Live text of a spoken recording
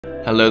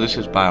Hello, this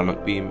is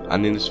Bionic Beam,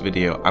 and in this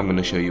video I'm going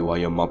to show you why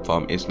your mob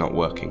farm is not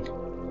working.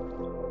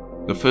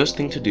 The first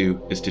thing to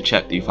do is to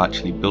check that you've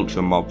actually built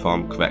your mob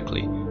farm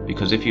correctly,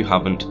 because if you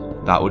haven't,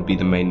 that would be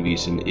the main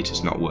reason it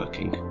is not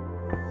working.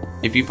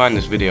 If you find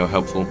this video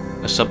helpful,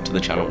 a sub to the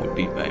channel would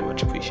be very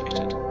much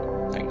appreciated.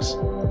 Thanks.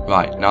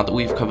 Right, now that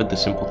we've covered the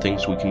simple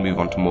things, we can move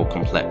on to more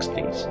complex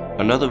things.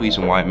 Another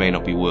reason why it may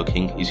not be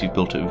working is you've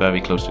built it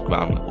very close to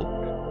ground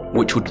level,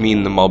 which would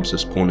mean the mobs are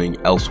spawning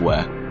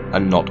elsewhere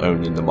and not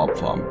only in the mob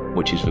farm,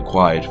 which is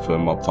required for a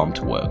mob farm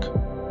to work.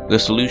 The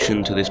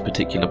solution to this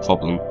particular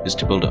problem is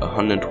to build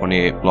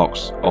 128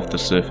 blocks off the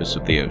surface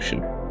of the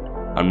ocean,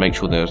 and make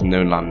sure there is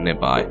no land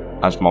nearby,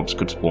 as mobs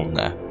could spawn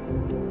there.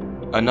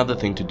 Another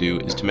thing to do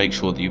is to make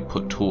sure that you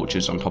put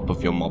torches on top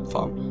of your mob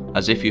farm,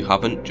 as if you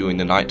haven't, during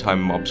the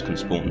nighttime mobs can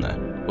spawn there,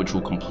 which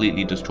will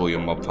completely destroy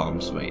your mob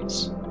farm's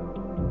rates.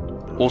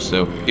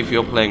 Also, if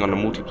you're playing on a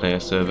multiplayer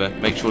server,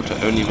 make sure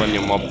to only run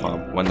your mob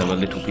farm when there are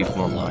little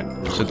people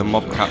online, so the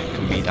mob cap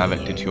can be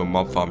directed to your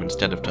mob farm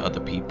instead of to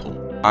other people.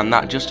 And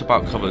that just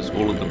about covers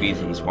all of the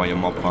reasons why your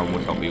mob farm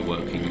would not be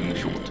working in the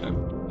short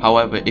term.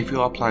 However, if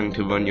you are planning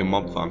to run your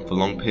mob farm for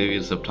long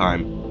periods of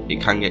time, it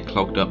can get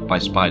clogged up by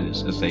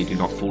spiders as they do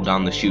not fall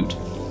down the chute,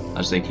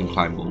 as they can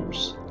climb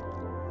walls.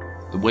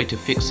 The way to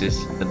fix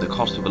this, at the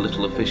cost of a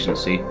little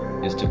efficiency,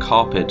 is to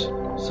carpet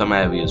some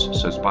areas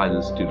so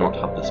spiders do not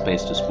have the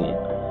space to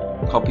spawn.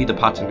 Copy the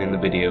pattern in the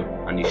video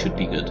and you should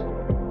be good.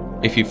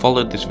 If you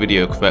followed this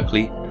video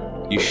correctly,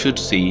 you should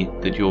see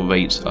that your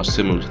rates are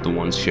similar to the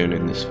ones shown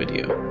in this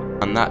video.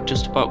 And that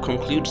just about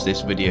concludes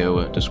this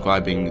video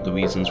describing the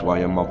reasons why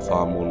your mob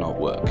farm will not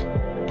work.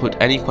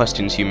 Put any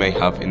questions you may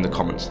have in the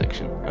comments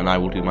section and I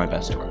will do my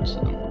best to answer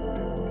them.